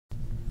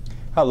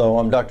Hello,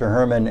 I'm Dr.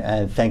 Herman,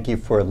 and thank you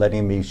for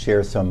letting me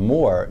share some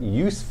more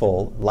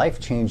useful,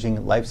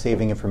 life-changing,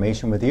 life-saving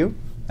information with you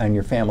and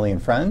your family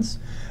and friends.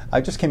 I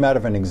just came out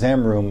of an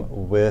exam room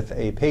with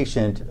a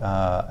patient,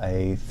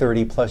 a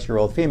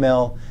 30-plus-year-old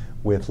female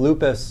with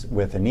lupus,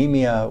 with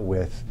anemia,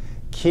 with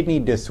kidney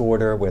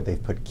disorder, where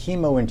they've put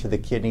chemo into the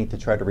kidney to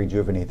try to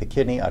rejuvenate the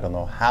kidney. I don't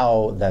know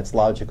how that's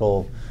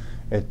logical.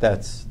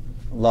 That's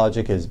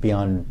logic is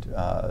beyond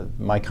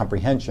my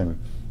comprehension,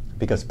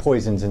 because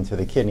poisons into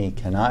the kidney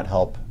cannot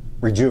help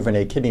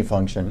rejuvenate kidney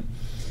function.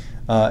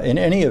 In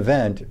any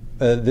event,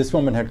 this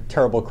woman had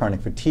terrible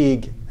chronic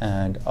fatigue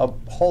and a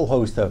whole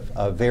host of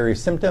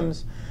various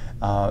symptoms.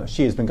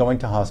 She has been going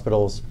to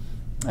hospitals,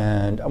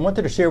 and I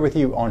wanted to share with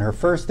you on her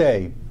first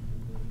day,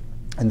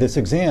 and this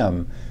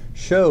exam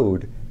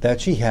showed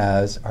that she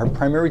has, her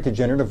primary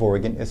degenerative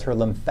organ is her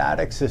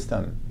lymphatic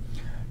system.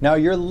 Now,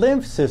 your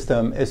lymph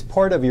system is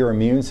part of your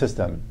immune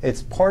system.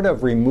 It's part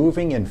of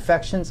removing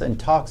infections and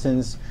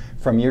toxins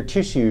from your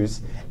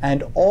tissues,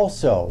 and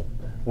also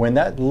when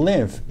that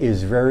lymph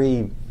is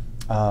very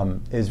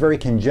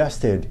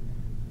congested,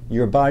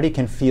 your body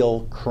can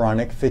feel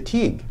chronic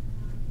fatigue.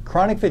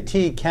 Chronic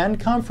fatigue can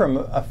come from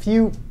a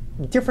few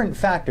different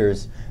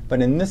factors,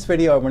 but in this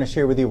video I want to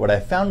share with you what I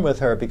found with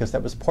her, because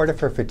that was part of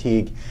her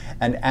fatigue.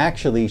 And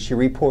actually, she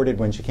reported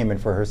when she came in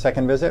for her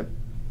second visit,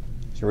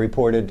 she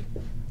reported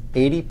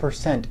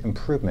 80%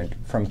 improvement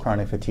from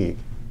chronic fatigue.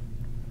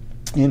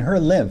 In her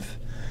lymph,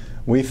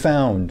 we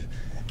found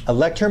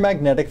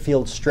electromagnetic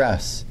field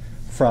stress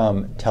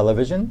from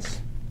televisions,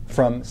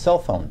 from cell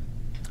phone.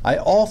 I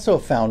also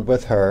found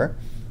with her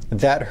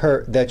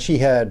that she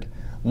had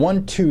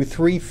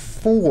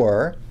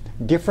 4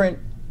 different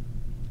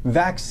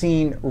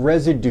vaccine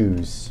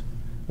residues.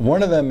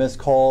 One of them is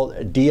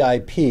called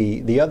DIP.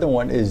 The other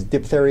one is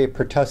diphtheria,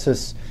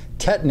 pertussis,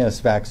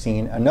 tetanus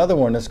vaccine. Another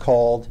one is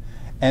called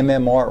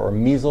MMR, or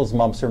measles,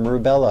 mumps, or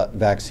rubella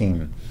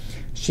vaccine.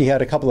 She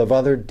had a couple of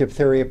other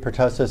diphtheria,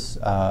 pertussis,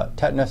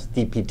 tetanus,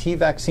 DPT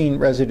vaccine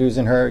residues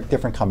in her,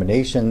 different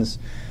combinations.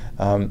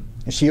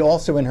 She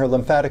also, in her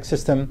lymphatic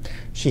system,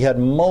 she had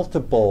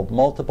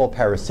multiple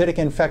parasitic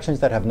infections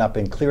that have not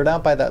been cleared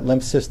out by that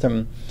lymph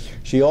system.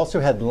 She also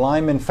had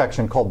Lyme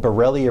infection called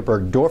Borrelia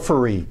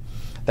burgdorferi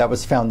that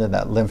was found in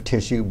that lymph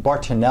tissue.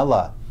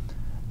 Bartonella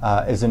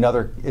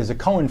is a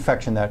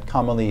co-infection that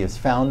commonly is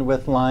found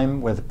with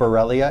Lyme, with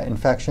Borrelia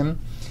infection.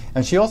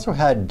 And she also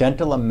had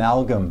dental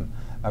amalgam,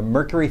 a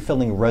mercury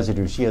filling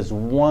residue. She has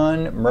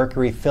 1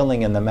 mercury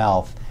filling in the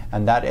mouth,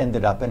 and that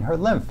ended up in her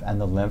lymph, and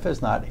the lymph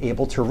is not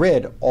able to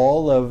rid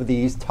all of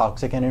these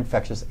toxic and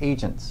infectious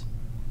agents.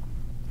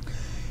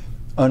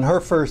 On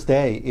her first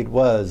day, it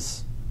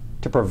was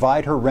to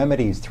provide her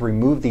remedies to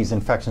remove these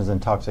infections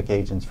and toxic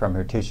agents from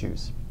her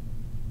tissues.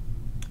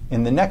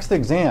 In the next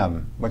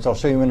exam, which I'll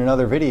show you in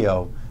another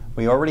video,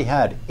 we already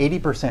had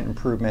 80%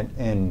 improvement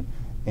in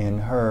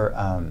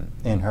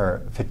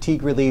her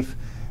fatigue relief.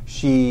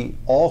 She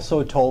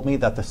also told me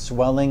that the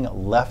swelling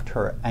left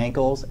her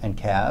ankles and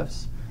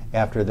calves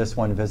after this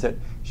one visit.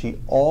 She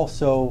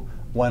also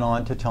went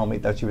on to tell me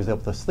that she was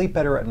able to sleep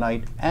better at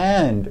night,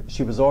 and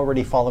she was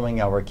already following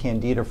our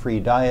candida-free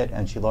diet,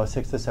 and she lost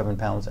 6 to 7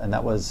 pounds, and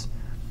that was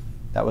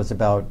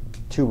about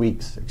 2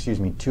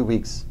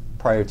 weeks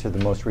prior to the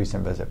most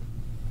recent visit.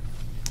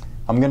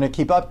 I'm going to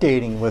keep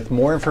updating with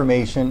more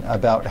information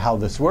about how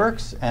this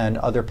works and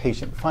other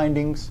patient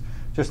findings.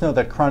 Just know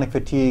that chronic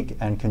fatigue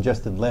and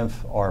congested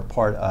lymph are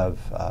part of,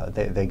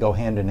 they go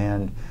hand in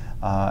hand.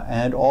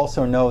 And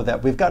also know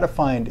that we've got to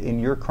find in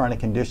your chronic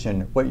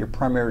condition what your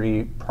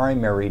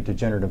primary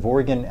degenerative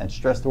organ and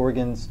stressed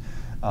organs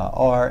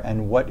are,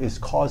 and what is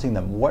causing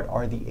them. What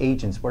are the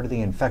agents? What are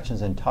the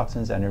infections and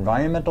toxins and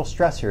environmental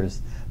stressors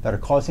that are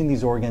causing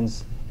these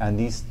organs and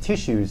these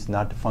tissues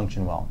not to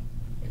function well?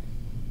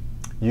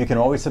 You can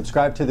always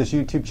subscribe to this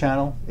YouTube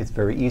channel. It's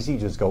very easy.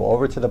 Just go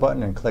over to the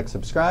button and click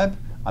subscribe.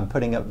 I'm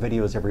putting up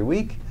videos every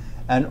week.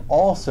 And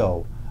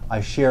also,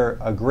 I share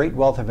a great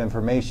wealth of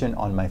information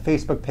on my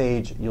Facebook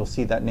page. You'll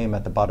see that name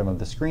at the bottom of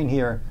the screen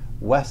here,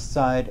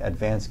 Westside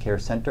Advanced Care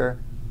Center.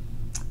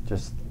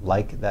 Just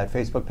like that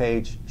Facebook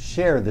page.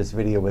 Share this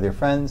video with your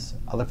friends.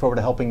 I look forward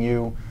to helping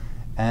you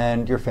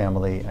and your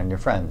family and your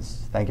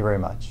friends. Thank you very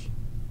much.